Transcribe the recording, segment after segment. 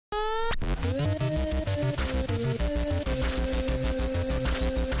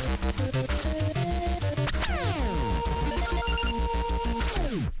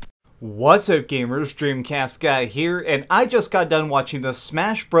What's up gamers, DreamcastGuy here, and I just got done watching the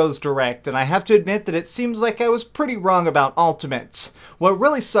Smash Bros. Direct, and I have to admit that it seems like I was pretty wrong about Ultimate. What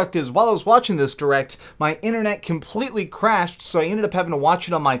really sucked is, while I was watching this Direct, my internet completely crashed, so I ended up having to watch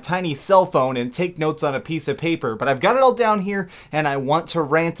it on my tiny cell phone and take notes on a piece of paper, but I've got it all down here, and I want to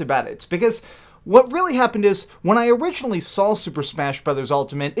rant about it, because what really happened is, when I originally saw Super Smash Bros.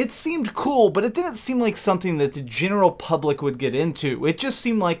 Ultimate, it seemed cool, but it didn't seem like something that the general public would get into. It just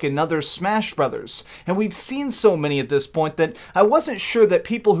seemed like another Smash Bros. And we've seen so many at this point that I wasn't sure that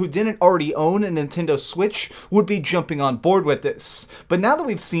people who didn't already own a Nintendo Switch would be jumping on board with this. But now that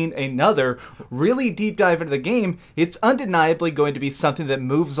we've seen another really deep dive into the game, it's undeniably going to be something that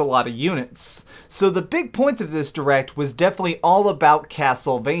moves a lot of units. So the big point of this Direct was definitely all about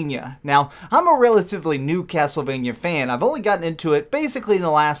Castlevania. Now, I'm a relatively new Castlevania fan. I've only gotten into it basically in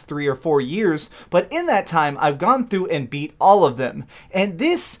the last 3 or 4 years, but in that time I've gone through and beat all of them. And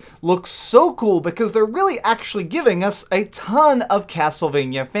this looks so cool because they're really actually giving us a ton of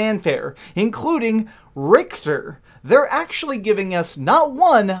Castlevania fanfare, including Richter. They're actually giving us not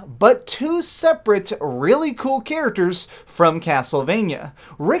one, but 2 separate, really cool characters from Castlevania.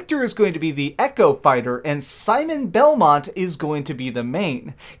 Richter is going to be the Echo Fighter, and Simon Belmont is going to be the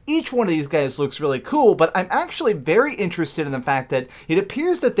main. Each one of these guys looks really cool, but I'm actually very interested in the fact that it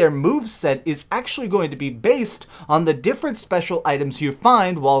appears that their moveset is actually going to be based on the different special items you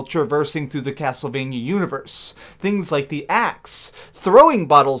find while traversing through the Castlevania universe. Things like the axe, throwing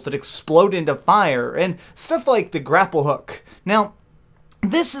bottles that explode into fire, and stuff like the grapple hook. Now,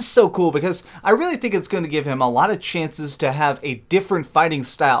 this is so cool because I really think it's going to give him a lot of chances to have a different fighting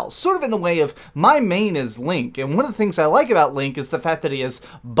style, sort of in the way of my main is Link, and one of the things I like about Link is the fact that he has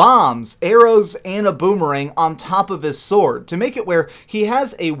bombs, arrows, and a boomerang on top of his sword, to make it where he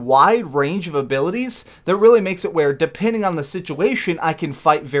has a wide range of abilities that really makes it where, depending on the situation, I can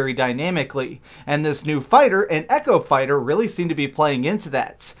fight very dynamically. And this new fighter, an Echo Fighter, really seem to be playing into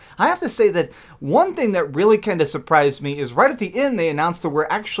that. I have to say that one thing that really kind of surprised me is right at the end they announced that we're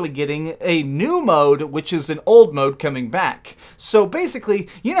actually getting a new mode, which is an old mode coming back. So basically,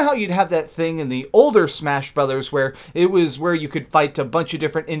 you know how you'd have that thing in the older Smash Brothers where it was where you could fight a bunch of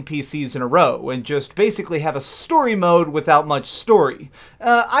different NPCs in a row and just basically have a story mode without much story.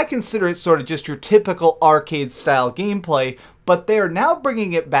 I consider it sort of just your typical arcade style gameplay, but they are now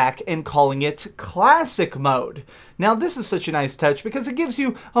bringing it back and calling it Classic Mode. Now this is such a nice touch because it gives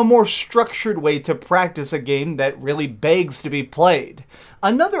you a more structured way to practice a game that really begs to be played.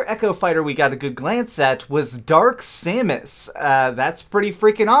 Another Echo Fighter we got a good glance at was Dark Samus. That's pretty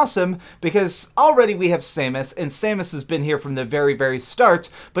freaking awesome because already we have Samus, and Samus has been here from the very, very start,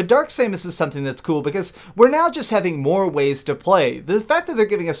 but Dark Samus is something that's cool because we're now just having more ways to play. The fact that they're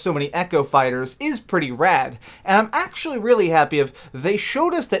giving us so many Echo Fighters is pretty rad, and I'm actually really happy they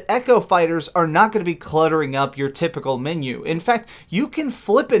showed us that Echo Fighters are not going to be cluttering up your typical menu. In fact, you can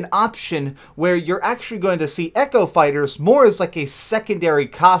flip an option where you're actually going to see Echo Fighters more as like a secondary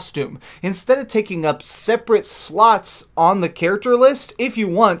costume. Instead of taking up separate slots on the character list, if you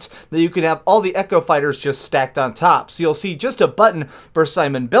want, that you can have all the Echo Fighters just stacked on top. So you'll see just a button for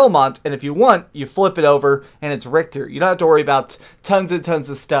Simon Belmont, and if you want, you flip it over and it's Richter. You don't have to worry about tons and tons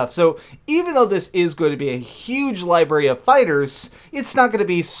of stuff. So even though this is going to be a huge library of fighters, it's not going to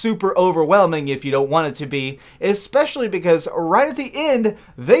be super overwhelming if you don't want it to be, especially because right at the end,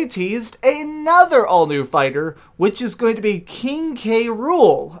 they teased another all-new fighter, which is going to be King K.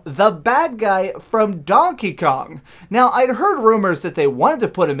 Rool, the bad guy from Donkey Kong. Now, I'd heard rumors that they wanted to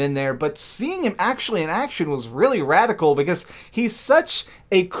put him in there, but seeing him actually in action was really radical because he's such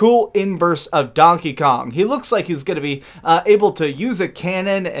a cool inverse of Donkey Kong. He looks like he's going to be able to use a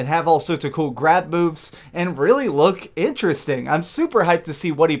cannon and have all sorts of cool grab moves and really look interesting. I'm super hyped to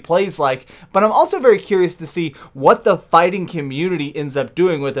see what he plays like, but I'm also very curious to see what the fighting community ends up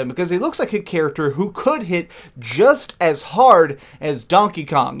doing with him because he looks like a character who could hit just as hard as Donkey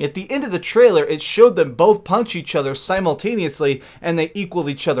Kong. At the end of the trailer, it showed them both punch each other simultaneously and they equaled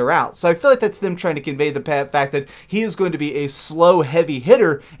each other out. So I feel like that's them trying to convey the fact that he is going to be a slow, heavy hitter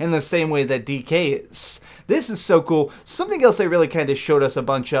in the same way that DK is. This is so cool. Something else they really kind of showed us a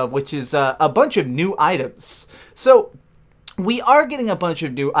bunch of, which is a bunch of new items. So we are getting a bunch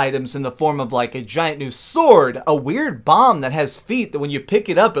of new items in the form of like a giant new sword, a weird bomb that has feet that when you pick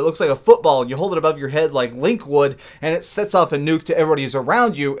it up, it looks like a football and you hold it above your head like Link would, and it sets off a nuke to everybody who's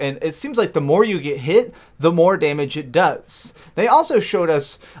around you, and it seems like the more you get hit, the more damage it does. They also showed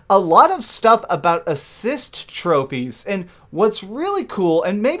us a lot of stuff about assist trophies, and What's really cool,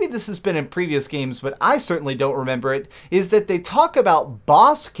 and maybe this has been in previous games, but I certainly don't remember it, is that they talk about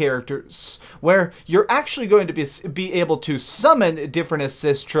boss characters, where you're actually going to be able to summon different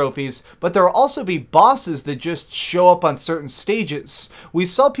assist trophies, but there will also be bosses that just show up on certain stages. We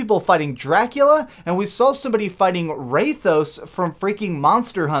saw people fighting Dracula, and we saw somebody fighting Rathos from freaking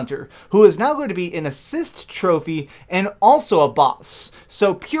Monster Hunter, who is now going to be an assist trophy and also a boss.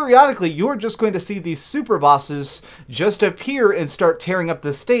 So periodically, you're just going to see these super bosses just appear and start tearing up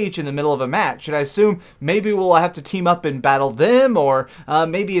the stage in the middle of a match. And I assume maybe we'll have to team up and battle them, or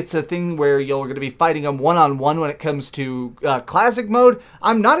maybe it's a thing where you're going to be fighting them one-on-one when it comes to classic mode.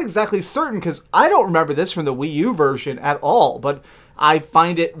 I'm not exactly certain because I don't remember this from the Wii U version at all, but I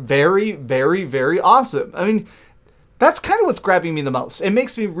find it very, very, very awesome. I mean, that's kind of what's grabbing me the most. It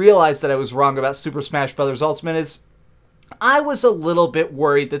makes me realize that I was wrong about Super Smash Bros. Ultimate. Is I was a little bit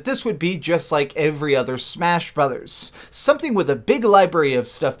worried that this would be just like every other Smash Brothers. Something with a big library of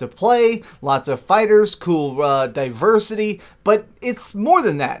stuff to play, lots of fighters, cool diversity, but it's more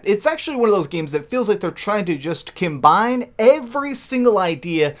than that. It's actually one of those games that feels like they're trying to just combine every single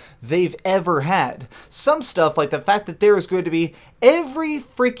idea they've ever had. Some stuff, like the fact that there is going to be every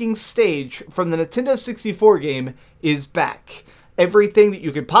freaking stage from the Nintendo 64 game is back. Everything that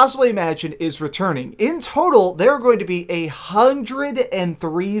you could possibly imagine is returning. In total, there are going to be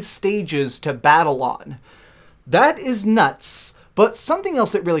 103 stages to battle on. That is nuts. But something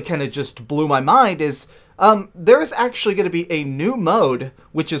else that really kind of just blew my mind is there is actually going to be a new mode,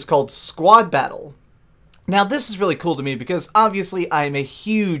 which is called Squad Battle. Now, this is really cool to me because obviously I am a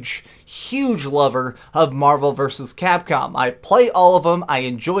huge, huge lover of Marvel vs. Capcom. I play all of them, I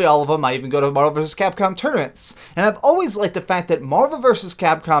enjoy all of them, I even go to Marvel vs. Capcom tournaments. And I've always liked the fact that Marvel vs.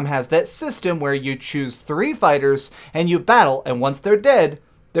 Capcom has that system where you choose 3 fighters and you battle, and once they're dead,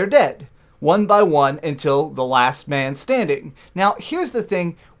 they're dead. One by one until the last man standing. Now, here's the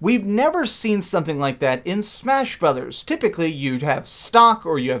thing. We've never seen something like that in Smash Brothers. Typically, you'd have stock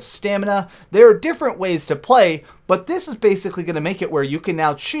or you have stamina. There are different ways to play, but this is basically going to make it where you can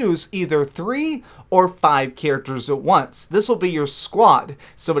now choose either 3 or 5 characters at once. This will be your squad.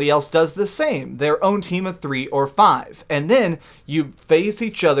 Somebody else does the same, their own team of 3 or 5. And then you face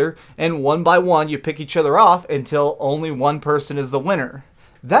each other, and one by one, you pick each other off until only one person is the winner.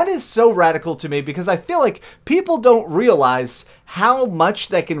 That is so radical to me because I feel like people don't realize how much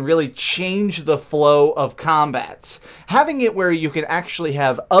that can really change the flow of combat. Having it where you can actually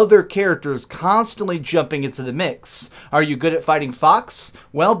have other characters constantly jumping into the mix. Are you good at fighting Fox?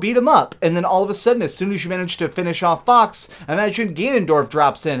 Well, beat him up. And then all of a sudden, as soon as you manage to finish off Fox, imagine Ganondorf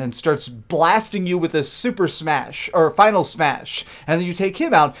drops in and starts blasting you with a super smash, or final smash. And then you take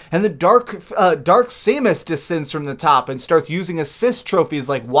him out, and the Dark Samus descends from the top and starts using assist trophies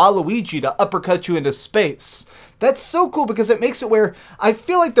like Waluigi to uppercut you into space. That's so cool because it makes it where I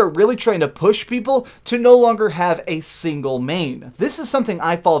feel like they're really trying to push people to no longer have a single main. This is something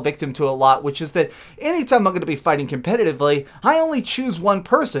I fall victim to a lot, which is that anytime I'm going to be fighting competitively, I only choose one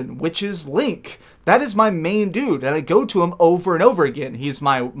person, which is Link. That is my main dude, and I go to him over and over again. He's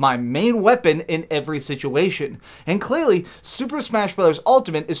my main weapon in every situation. And clearly, Super Smash Bros.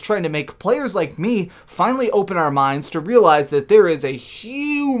 Ultimate is trying to make players like me finally open our minds to realize that there is a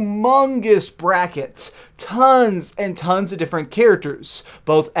humongous bracket. Tons and tons of different characters.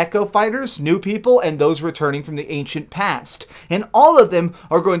 Both Echo Fighters, new people, and those returning from the ancient past. And all of them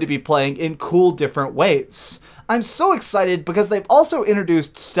are going to be playing in cool different ways. I'm so excited because they've also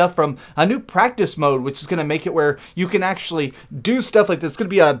introduced stuff from a new practice mode, which is going to make it where you can actually do stuff like this. It's going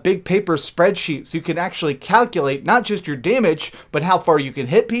to be on a big paper spreadsheet, so you can actually calculate not just your damage, but how far you can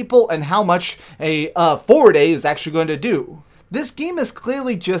hit people and how much a forward A is actually going to do. This game is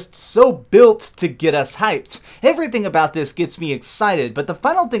clearly just so built to get us hyped. Everything about this gets me excited, but the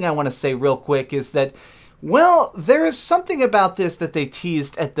final thing I want to say real quick is that, well, there is something about this that they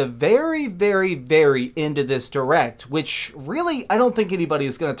teased at the very, very, very end of this direct, which really I don't think anybody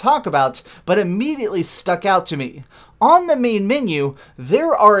is going to talk about, but immediately stuck out to me. On the main menu,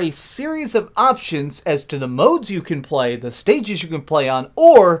 there are a series of options as to the modes you can play, the stages you can play on,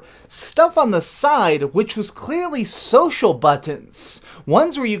 or stuff on the side, which was clearly social buttons.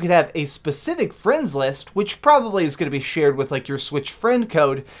 Ones where you could have a specific friends list, which probably is going to be shared with like your Switch friend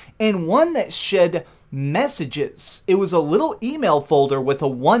code, and one that shed messages. It was a little email folder with a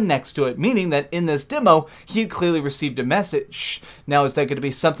 1 next to it, meaning that in this demo, he had clearly received a message. Now, is that going to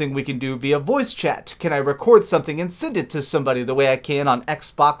be something we can do via voice chat? Can I record something and send it to somebody the way I can on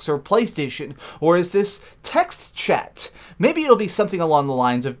Xbox or PlayStation? Or is this text chat? Maybe it'll be something along the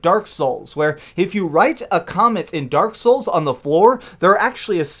lines of Dark Souls, where if you write a comment in Dark Souls on the floor, there are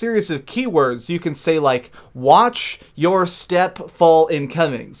actually a series of keywords you can say, like, watch your step fall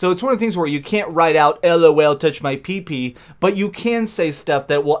incoming. So it's one of the things where you can't write out LOL touch my pee-pee, but you can say stuff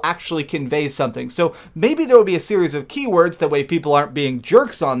that will actually convey something. So maybe there will be a series of keywords, that way people aren't being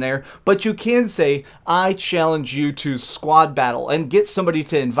jerks on there, but you can say, I challenge you to squad battle, and get somebody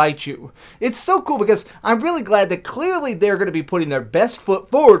to invite you. It's so cool because I'm really glad that clearly they're going to be putting their best foot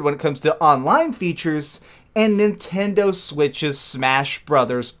forward when it comes to online features and Nintendo Switch's Smash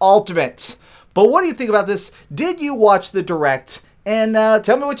Bros. Ultimate. But what do you think about this? Did you watch the Direct? And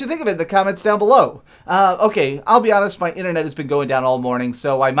tell me what you think of it in the comments down below. Okay, I'll be honest, my internet has been going down all morning,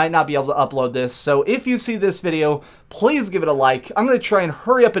 so I might not be able to upload this. So if you see this video, please give it a like. I'm going to try and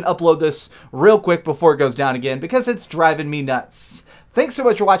hurry up and upload this real quick before it goes down again, because it's driving me nuts. Thanks so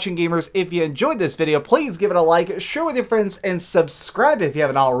much for watching, gamers. If you enjoyed this video, please give it a like, share with your friends, and subscribe if you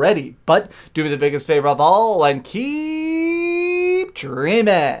haven't already. But do me the biggest favor of all, and keep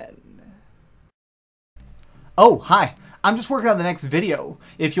dreaming. Oh, hi. I'm just working on the next video.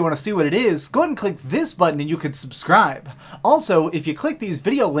 If you want to see what it is, go ahead and click this button and you can subscribe. Also, if you click these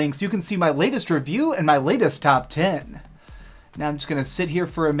video links, you can see my latest review and my latest top 10. Now I'm just going to sit here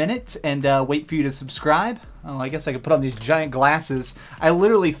for a minute and wait for you to subscribe. Oh, I guess I could put on these giant glasses. I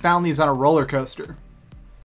literally found these on a roller coaster.